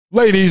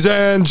Ladies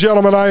and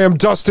gentlemen, I am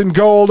Dustin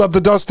Gold of the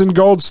Dustin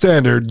Gold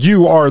Standard.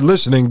 You are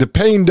listening to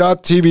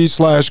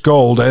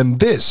Pain.tv/gold, and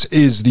this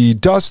is the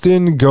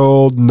Dustin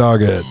Gold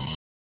Nugget.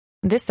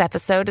 This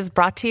episode is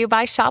brought to you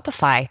by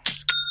Shopify.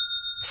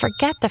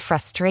 Forget the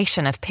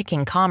frustration of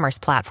picking commerce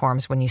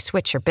platforms when you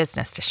switch your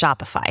business to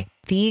Shopify,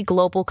 the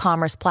global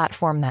commerce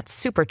platform that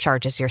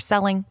supercharges your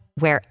selling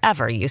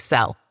wherever you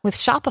sell. With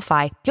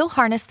Shopify, you'll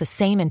harness the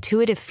same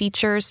intuitive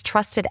features,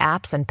 trusted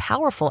apps, and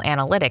powerful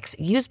analytics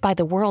used by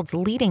the world's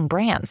leading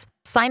brands.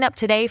 Sign up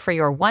today for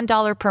your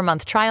 $1 per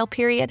month trial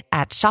period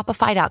at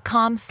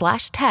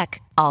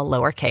shopify.com/tech, all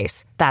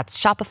lowercase. That's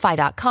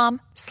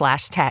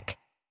shopify.com/tech.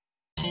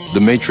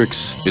 The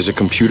Matrix is a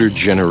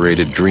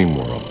computer-generated dream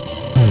world,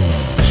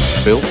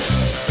 built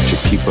to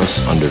keep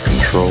us under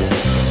control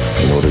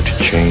in order to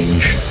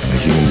change a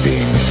human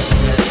being.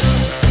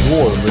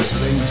 You're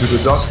listening to the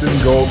Dustin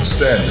Gold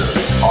Standard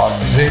on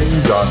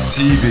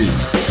Pain.tv.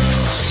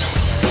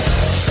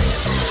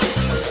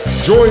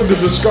 Join the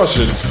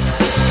discussion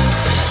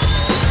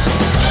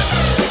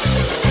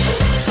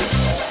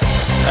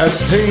at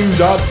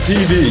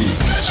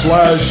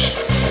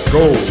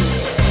Pain.tv/gold.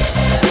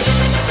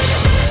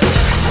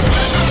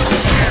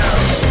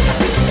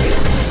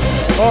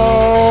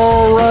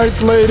 All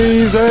right,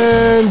 ladies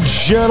and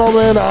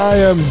gentlemen, I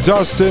am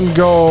Dustin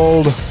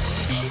Gold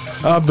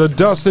of the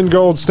Dustin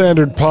Gold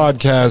Standard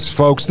podcast,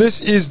 folks.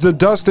 This is the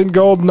Dustin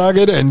Gold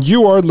Nugget, and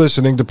you are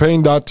listening to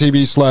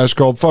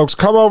Pain.tv/gold. Folks,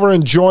 come over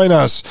and join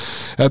us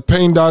at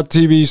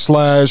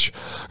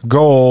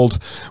Pain.tv/gold.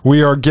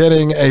 We are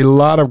getting a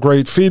lot of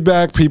great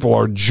feedback. People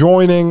are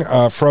joining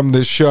from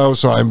this show,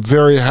 so I'm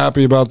very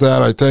happy about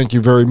that. I thank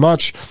you very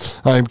much.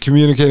 I'm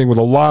communicating with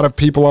a lot of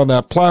people on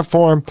that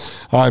platform.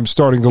 I'm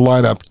starting to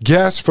line up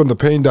guests from the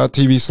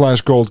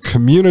Pain.tv/gold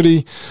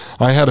community.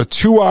 I had a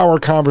 2-hour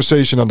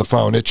conversation on the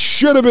phone. It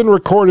should have been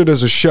recorded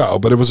as a show,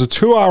 but it was a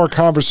 2-hour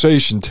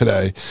conversation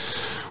today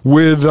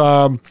with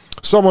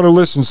someone who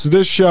listens to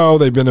this show.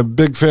 They've been a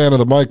big fan of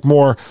the Mike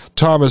Moore,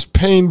 Thomas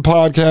Paine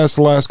podcast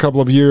the last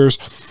couple of years.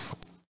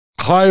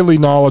 Highly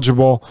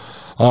knowledgeable,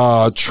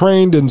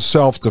 trained in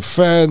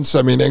self-defense.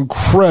 I mean,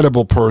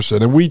 incredible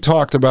person. And we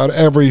talked about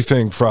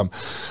everything from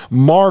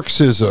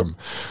Marxism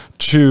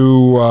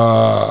to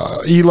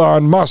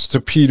Elon Musk, to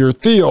Peter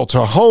Thiel, to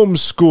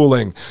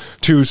homeschooling,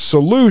 to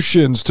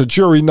solutions, to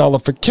jury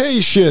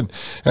nullification.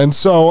 And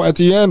so at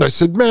the end, I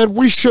said, man,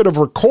 we should have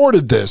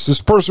recorded this.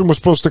 This person was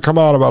supposed to come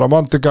on about a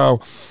month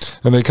ago,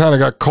 and they kind of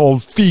got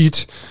cold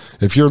feet.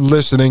 If you're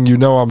listening, you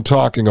know I'm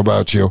talking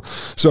about you.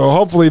 So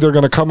hopefully they're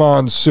going to come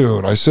on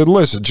soon. I said,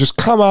 listen, just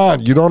come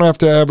on. You don't have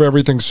to have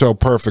everything so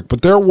perfect.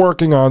 But they're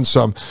working on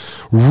some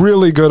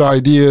really good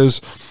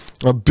ideas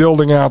of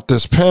building out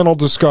this panel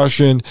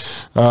discussion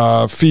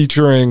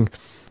featuring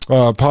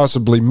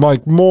possibly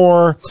Mike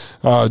Moore,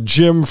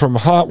 Jim from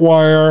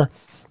Hotwire,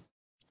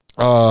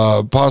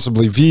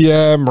 possibly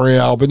VM,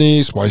 Maria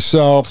Albanese,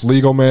 myself,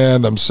 Legal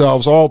Man,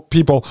 themselves, all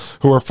people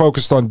who are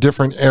focused on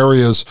different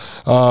areas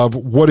of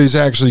what is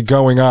actually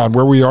going on,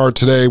 where we are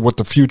today, what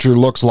the future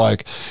looks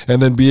like,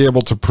 and then be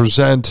able to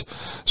present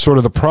sort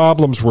of the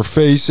problems we're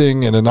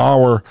facing in an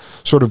hour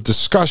sort of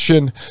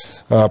discussion,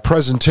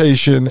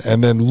 presentation,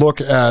 and then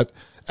look at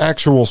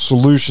actual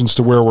solutions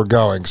to where we're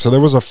going. So there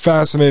was a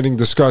fascinating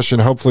discussion.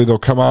 Hopefully they'll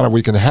come on and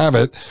we can have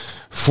it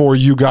for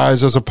you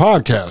guys as a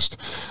podcast.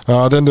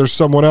 Then there's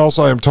someone else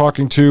I am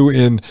talking to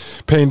in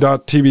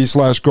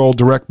Pain.tv/gold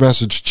direct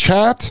message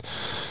chat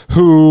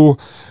who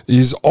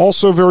is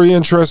also very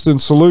interested in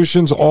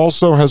solutions,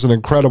 also has an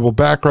incredible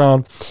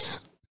background.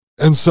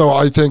 And so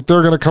I think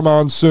they're going to come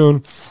on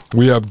soon.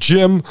 We have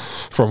Jim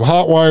from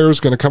Hotwire is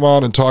going to come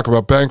on and talk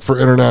about Bank for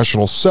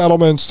International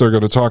Settlements. They're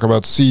going to talk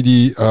about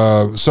CD,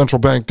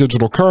 central bank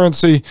digital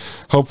currency,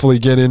 hopefully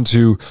get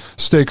into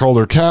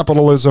stakeholder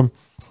capitalism.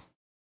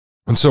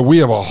 And so we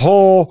have a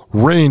whole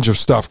range of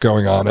stuff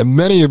going on. And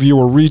many of you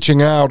are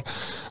reaching out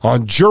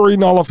on jury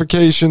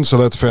nullification, so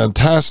that's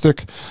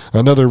fantastic.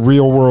 Another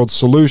real-world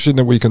solution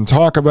that we can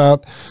talk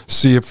about,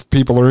 see if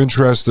people are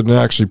interested in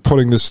actually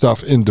putting this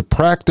stuff into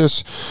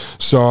practice.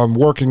 So I'm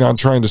working on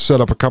trying to set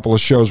up a couple of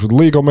shows with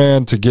Legal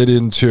Man to get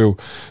into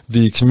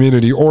the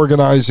community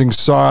organizing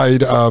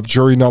side of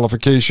jury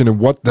nullification and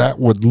what that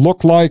would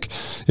look like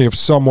if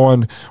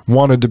someone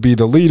wanted to be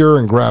the leader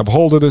and grab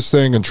hold of this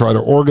thing and try to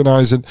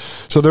organize it.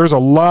 So there's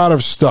a lot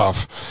of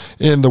stuff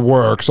in the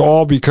works,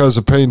 all because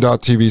of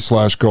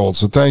Pain.tv/gold.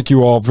 So thank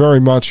you all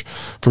very much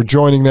for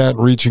joining that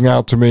and reaching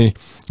out to me.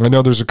 I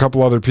know there's a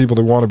couple other people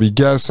that want to be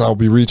guests. I'll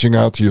be reaching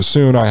out to you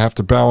soon. I have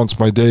to balance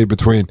my day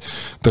between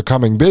the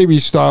coming baby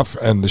stuff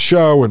and the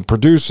show and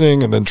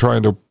producing and then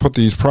trying to put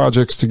these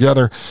projects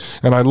together.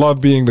 And I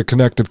love being the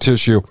connective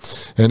tissue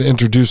and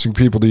introducing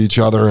people to each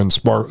other and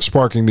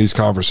sparking these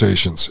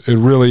conversations. It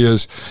really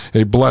is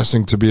a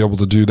blessing to be able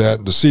to do that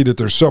and to see that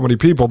there's so many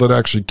people that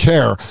actually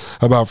care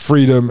about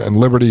freedom and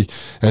liberty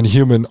and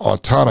human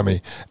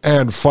autonomy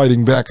and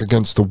fighting back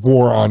against the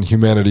war on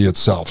humanity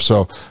itself.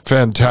 So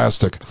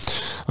fantastic.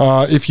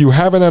 If you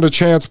haven't had a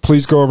chance,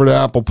 please go over to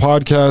Apple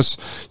Podcasts.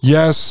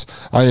 Yes,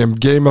 I am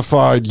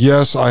gamified.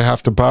 Yes, I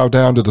have to bow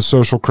down to the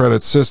social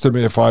credit system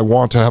if I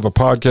want to have a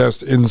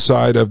podcast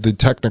inside of the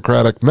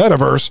Technocratic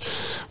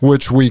metaverse,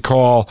 which we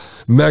call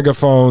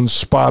Megaphone,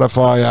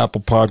 Spotify,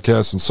 Apple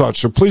Podcasts, and such.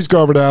 So please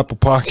go over to Apple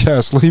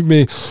Podcasts, leave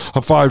me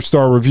a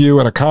 5-star review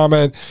and a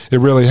comment. It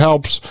really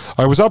helps.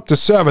 I was up to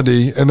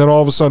 70, and then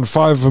all of a sudden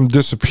 5 of them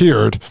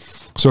disappeared.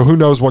 So who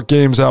knows what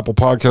games Apple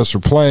Podcasts are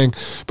playing.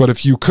 But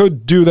if you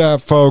could do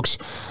that, folks,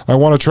 I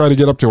want to try to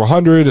get up to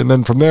 100, and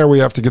then from there we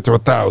have to get to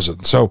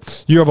 1,000. So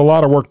you have a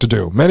lot of work to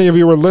do. Many of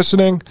you are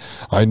listening.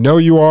 I know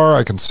you are.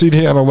 I can see the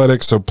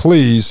analytics. So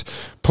please,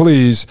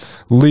 please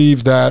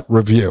leave that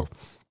review.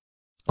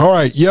 All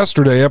right,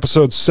 yesterday,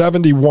 episode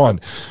 71,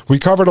 we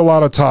covered a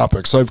lot of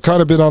topics. I've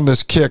kind of been on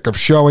this kick of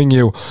showing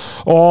you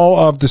all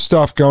of the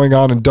stuff going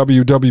on in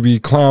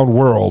WWE Clown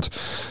World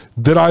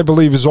that I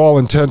believe is all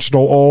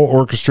intentional, all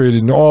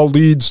orchestrated, and all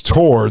leads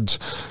towards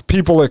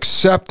people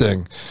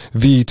accepting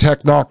the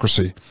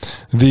technocracy,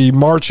 the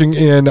marching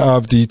in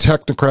of the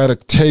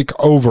technocratic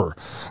takeover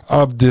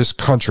of this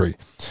country,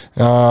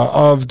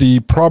 of the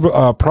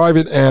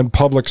private and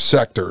public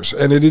sectors.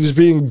 And it is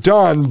being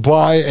done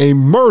by a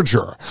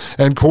merger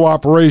and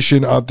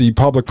cooperation of the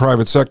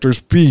public-private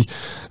sectors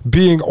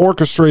being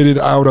orchestrated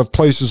out of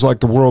places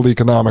like the World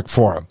Economic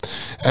Forum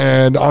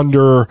and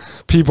under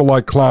people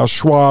like Klaus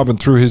Schwab and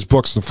through his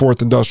books, The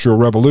Fourth Industrial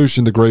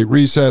Revolution, The Great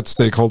Reset,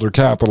 Stakeholder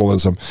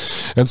Capitalism.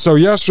 And so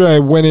yesterday I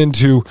went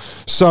into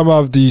some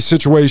of the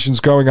situations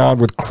going on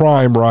with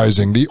crime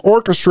rising, the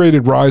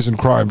orchestrated rise in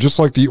crime, just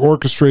like the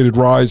orchestrated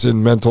rise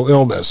in mental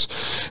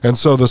illness. And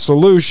so the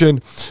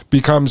solution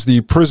becomes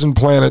the prison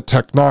planet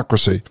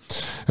technocracy.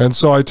 And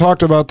so I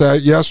talked about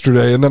that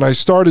yesterday, and then I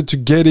started to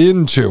get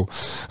into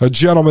a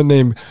gentleman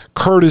named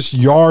Curtis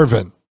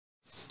Yarvin,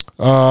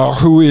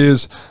 who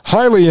is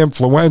highly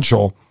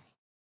influential.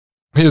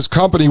 His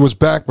company was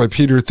backed by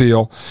Peter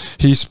Thiel.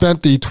 He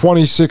spent the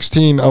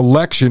 2016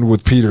 election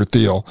with Peter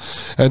Thiel.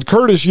 And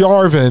Curtis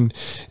Yarvin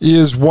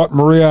is what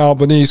Maria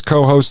Albanese,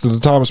 co-host of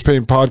the Thomas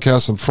Paine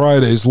podcast on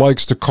Fridays,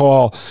 likes to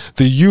call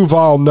the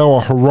Yuval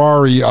Noah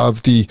Harari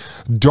of the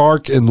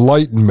Dark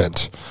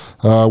Enlightenment,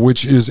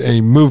 which is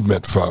a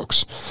movement,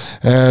 folks.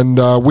 And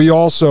we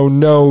also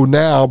know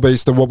now,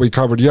 based on what we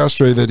covered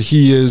yesterday, that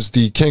he is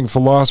the king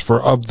philosopher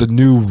of the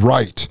new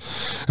right.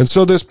 And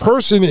so this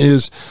person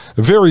is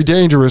very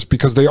dangerous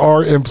because they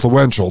are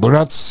influential. They're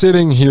not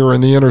sitting here in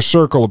the inner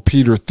circle of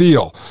Peter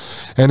Thiel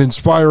and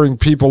inspiring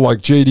people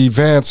like J.D.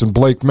 Vance and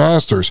Blake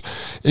Masters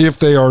if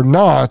they are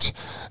not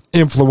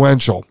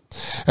influential.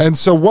 And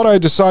so what I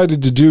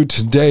decided to do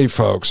today,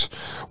 folks,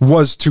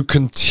 was to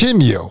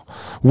continue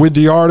with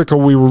the article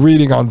we were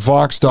reading on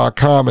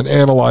Vox.com and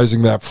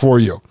analyzing that for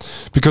you,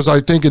 because I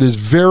think it is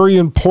very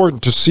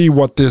important to see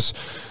what this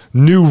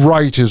new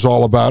right is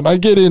all about. And I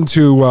get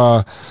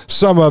into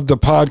some of the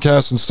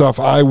podcasts and stuff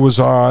I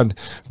was on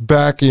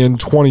back in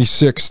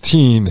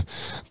 2016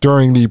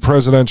 during the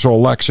presidential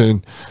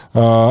election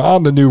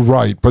on the new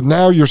right. But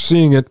now you're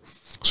seeing it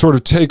sort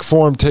of take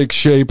form, take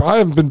shape. I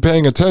haven't been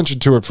paying attention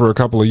to it for a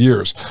couple of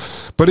years.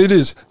 But it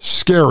is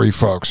scary,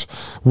 folks,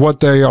 what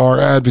they are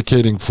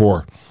advocating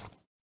for.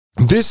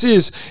 This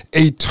is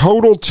a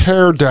total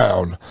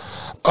teardown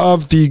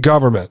of the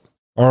government.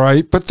 All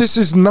right. But this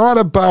is not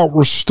about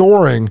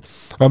restoring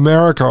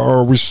America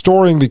or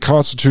restoring the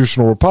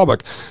constitutional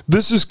republic.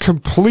 This is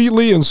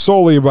completely and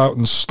solely about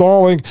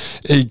installing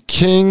a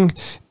king,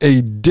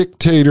 a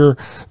dictator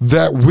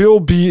that will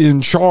be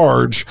in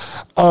charge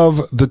of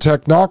the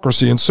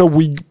technocracy. And so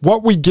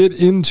what we get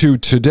into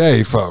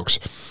today, folks,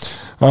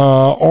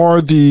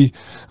 are the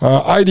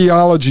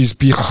ideologies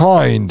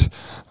behind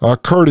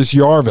Curtis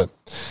Yarvin.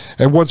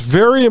 And what's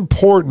very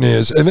important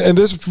is, and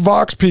this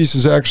Vox piece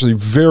is actually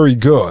very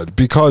good,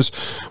 because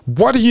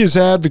what he is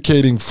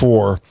advocating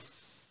for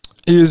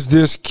is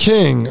this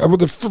king.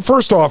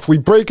 First off, we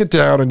break it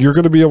down, and you're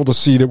going to be able to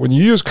see that when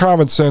you use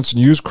common sense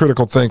and use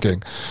critical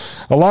thinking,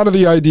 a lot of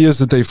the ideas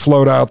that they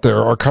float out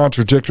there are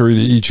contradictory to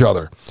each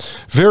other.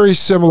 Very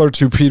similar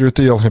to Peter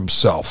Thiel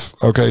himself.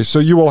 Okay, so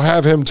you will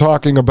have him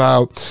talking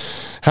about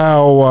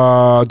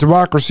how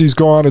democracy's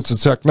gone, it's a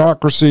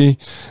technocracy,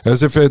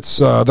 as if that's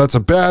a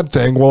bad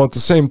thing. Well, at the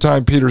same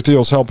time, Peter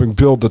Thiel's helping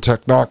build the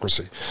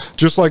technocracy.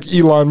 Just like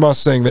Elon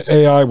Musk saying that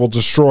AI will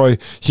destroy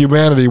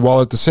humanity,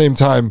 while at the same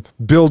time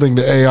building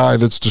the AI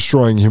that's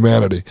destroying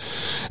humanity.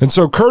 And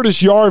so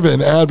Curtis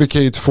Yarvin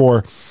advocates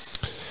for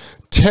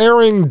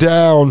tearing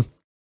down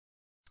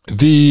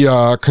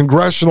the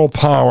congressional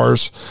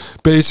powers,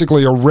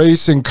 basically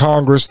erasing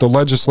Congress, the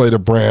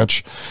legislative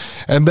branch,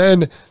 and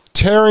then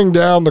tearing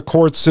down the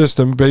court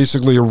system,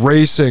 basically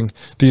erasing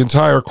the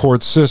entire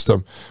court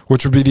system,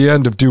 which would be the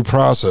end of due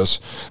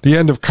process. The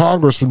end of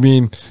Congress would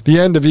mean the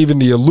end of even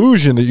the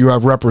illusion that you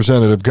have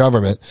representative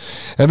government.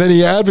 And then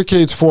he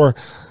advocates for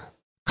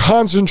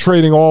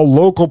concentrating all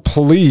local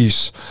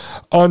police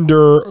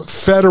under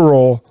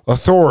federal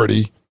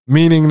authority,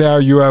 meaning now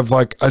you have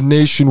like a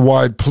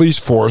nationwide police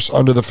force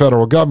under the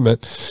federal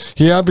government.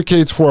 He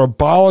advocates for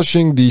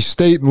abolishing the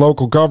state and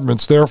local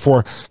governments,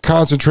 therefore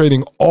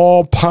concentrating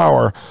all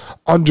power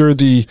under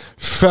the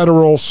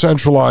federal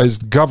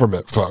centralized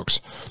government, folks.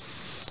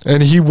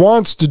 And he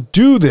wants to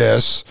do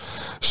this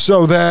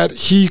so that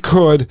he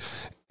could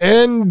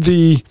end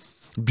the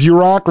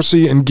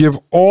bureaucracy and give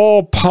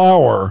all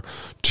power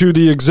to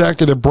the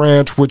executive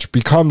branch, which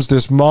becomes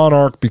this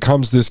monarch,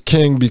 becomes this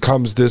king,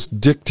 becomes this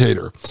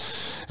dictator.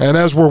 And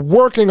as we're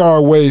working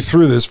our way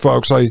through this,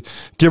 folks, I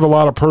give a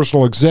lot of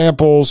personal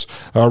examples,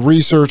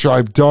 research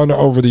I've done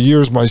over the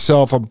years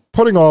myself. I'm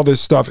putting all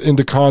this stuff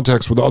into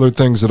context with other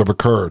things that have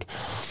occurred.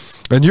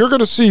 And you're going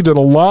to see that a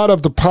lot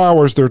of the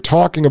powers they're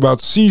talking about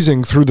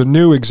seizing through the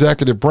new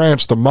executive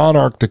branch, the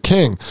monarch, the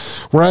king,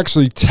 were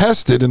actually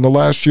tested in the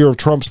last year of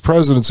Trump's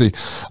presidency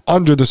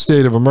under the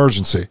state of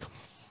emergency.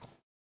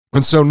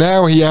 And so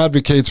now he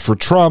advocates for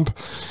Trump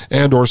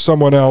and or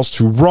someone else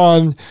to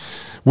run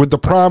with the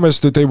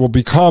promise that they will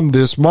become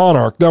this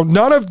monarch. Now,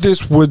 none of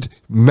this would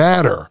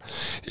matter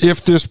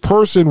if this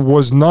person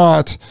was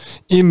not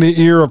in the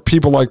ear of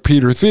people like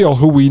Peter Thiel,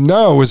 who we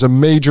know is a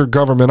major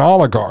government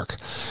oligarch.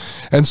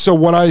 And so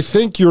what I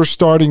think you're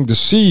starting to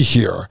see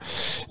here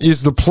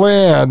is the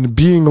plan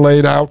being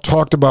laid out,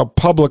 talked about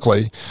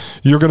publicly.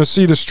 You're going to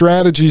see the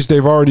strategies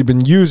they've already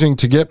been using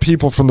to get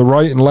people from the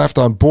right and left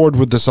on board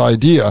with this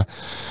idea.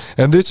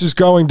 And this is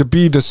going to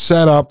be the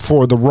setup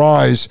for the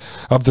rise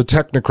of the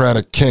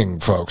technocratic king,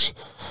 folks.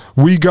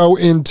 We go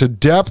into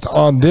depth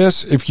on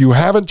this. If you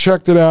haven't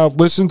checked it out,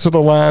 listen to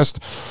the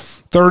last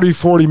 30,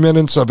 40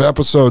 minutes of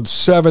episode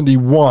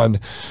 71.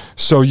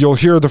 So you'll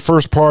hear the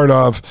first part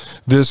of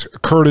this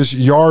Curtis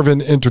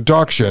Yarvin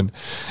introduction,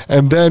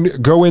 and then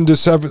go into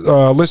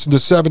listen to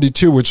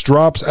 72, which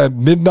drops at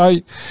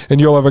midnight, and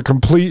you'll have a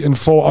complete and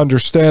full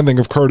understanding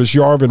of Curtis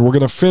Yarvin. We're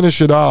going to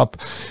finish it up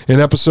in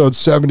episode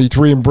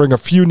 73 and bring a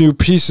few new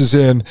pieces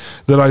in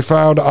that I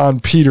found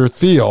on Peter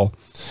Thiel.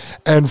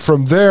 And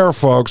from there,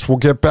 folks, we'll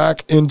get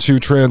back into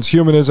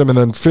transhumanism and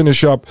then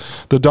finish up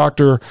the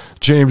Dr.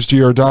 James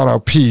Giordano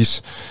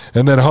piece.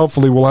 And then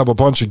hopefully we'll have a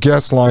bunch of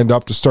guests lined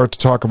up to start to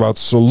talk about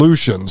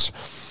solutions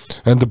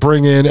and to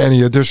bring in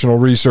any additional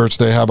research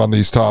they have on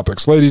these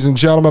topics. Ladies and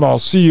gentlemen, I'll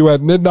see you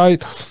at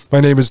midnight. My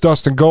name is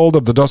Dustin Gold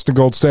of the Dustin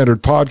Gold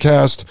Standard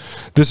Podcast.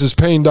 This is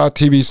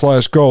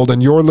Pain.tv/gold,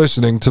 and you're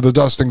listening to the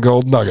Dustin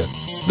Gold Nugget.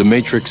 The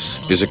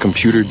Matrix is a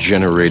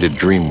computer-generated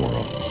dream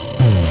world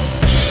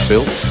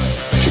built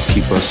to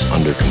keep us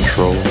under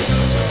control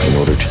in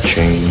order to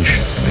change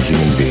a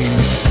human being.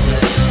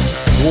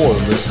 You're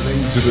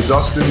listening to the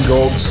Dustin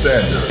Gold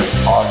Standard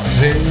on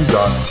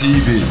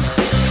Pain.tv.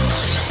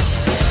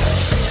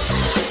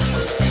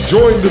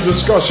 Join the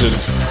discussion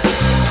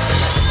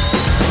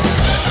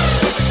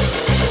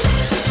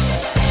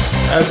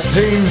at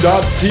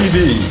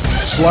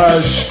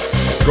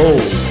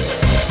Pain.tv/gold.